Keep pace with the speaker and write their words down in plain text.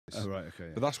Oh, right, okay.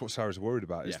 Yeah. But that's what Sarries are worried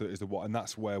about. Is the what, and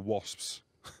that's where Wasps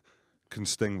can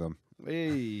sting them.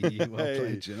 Hey, well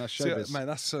played, Jim. That's showbiz. See, mate,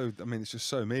 that's so. I mean, it's just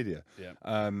so media.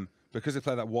 Yeah. Because they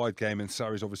play that wide game, and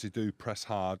Sarries obviously do press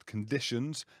hard.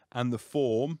 Conditions and the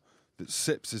form that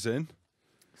Sips is in,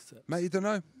 mate, you don't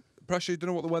know. Pressure, you don't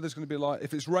know what the weather's going to be like.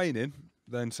 If it's raining,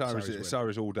 then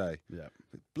Sarries all day. Yeah.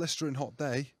 Blistering hot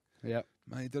day. Yeah.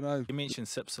 Mate, you don't know. You mentioned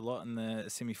Sips a lot in the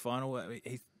semi-final.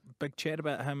 He's big chat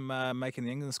about him making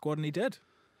the England squad, and he did.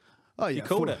 Oh, yeah. He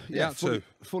called it. Yeah,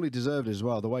 fully deserved as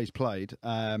well, the way he's played.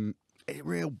 A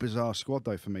real bizarre squad,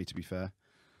 though, for me, to be fair.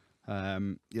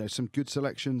 You know, some good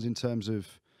selections in terms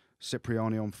of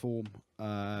Cipriani on form.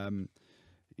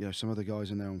 You know, some other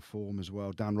guys in there on form as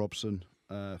well. Dan Robson,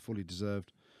 fully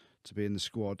deserved to be in the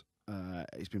squad.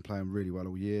 He's been playing really well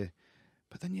all year.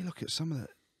 But then you look at some of the...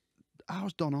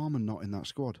 How's Don Armand not in that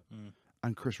squad?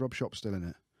 And Chris Robshop's still in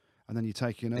it? And then you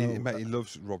take in... Mate, he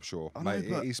loves Rob Shaw. Mate,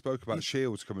 he spoke about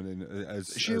Shields coming in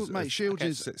as Shields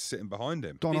is sitting behind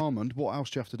him. Don Armand, what else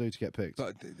do you have to do to get picked?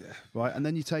 Right, and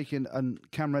then you take in... And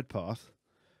Cam Redpath,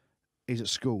 he's at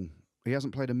school. He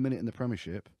hasn't played a minute in the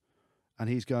Premiership, and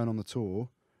he's going on the tour.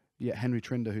 Yet Henry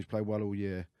Trinder, who's played well all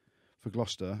year for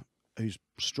Gloucester, who's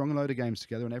strung a load of games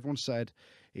together, and everyone said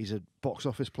he's a box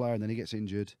office player and then he gets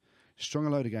injured. Strung a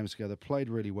load of games together, played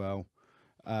really well.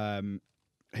 I know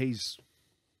he's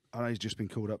just been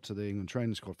called up to the England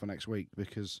training squad for next week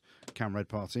because Cam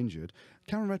Redpath's injured.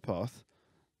 Cameron Redpath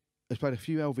has played a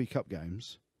few LV Cup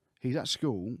games. He's at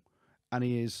school and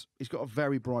he's got a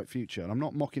very bright future. And I'm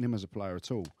not mocking him as a player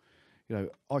at all. You know,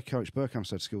 I coached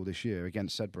Berkhamsted School this year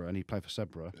against Sedbergh, and he played for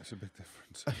Sedbergh. That's a big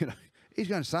difference. You know, he's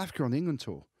going to South Africa on the England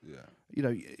tour. Yeah. You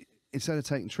know, instead of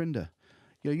taking Trinder.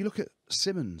 You know, you look at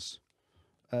Simmons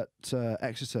at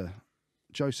Exeter,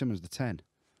 Joe Simmons, the 10.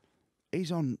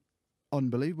 He's on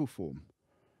unbelievable form.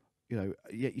 You know,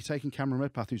 yet you're taking Cameron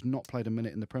Redpath, who's not played a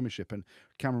minute in the Premiership, and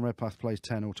Cameron Redpath plays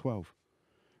 10 or 12.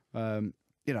 You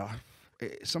know,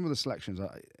 some of the selections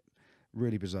are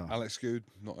really bizarre. Alex Goode,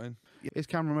 not in. Is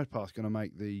Cameron Redpath going to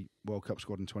make the World Cup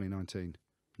squad in 2019?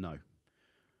 No.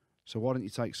 So why don't you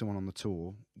take someone on the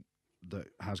tour that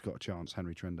has got a chance,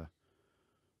 Henry Trinder?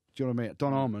 Do you know what I mean?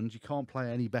 Don Armand, you can't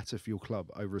play any better for your club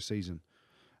over a season.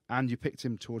 And you picked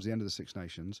him towards the end of the Six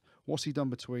Nations. What's he done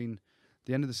between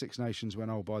the end of the Six Nations when,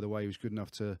 oh, by the way, he was good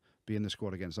enough to be in the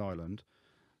squad against Ireland,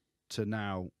 to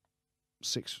now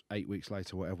 6-8 weeks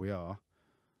later, whatever we are,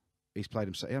 he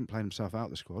hasn't played himself out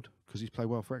of the squad because he's played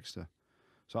well for Exeter.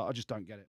 So I just don't get it.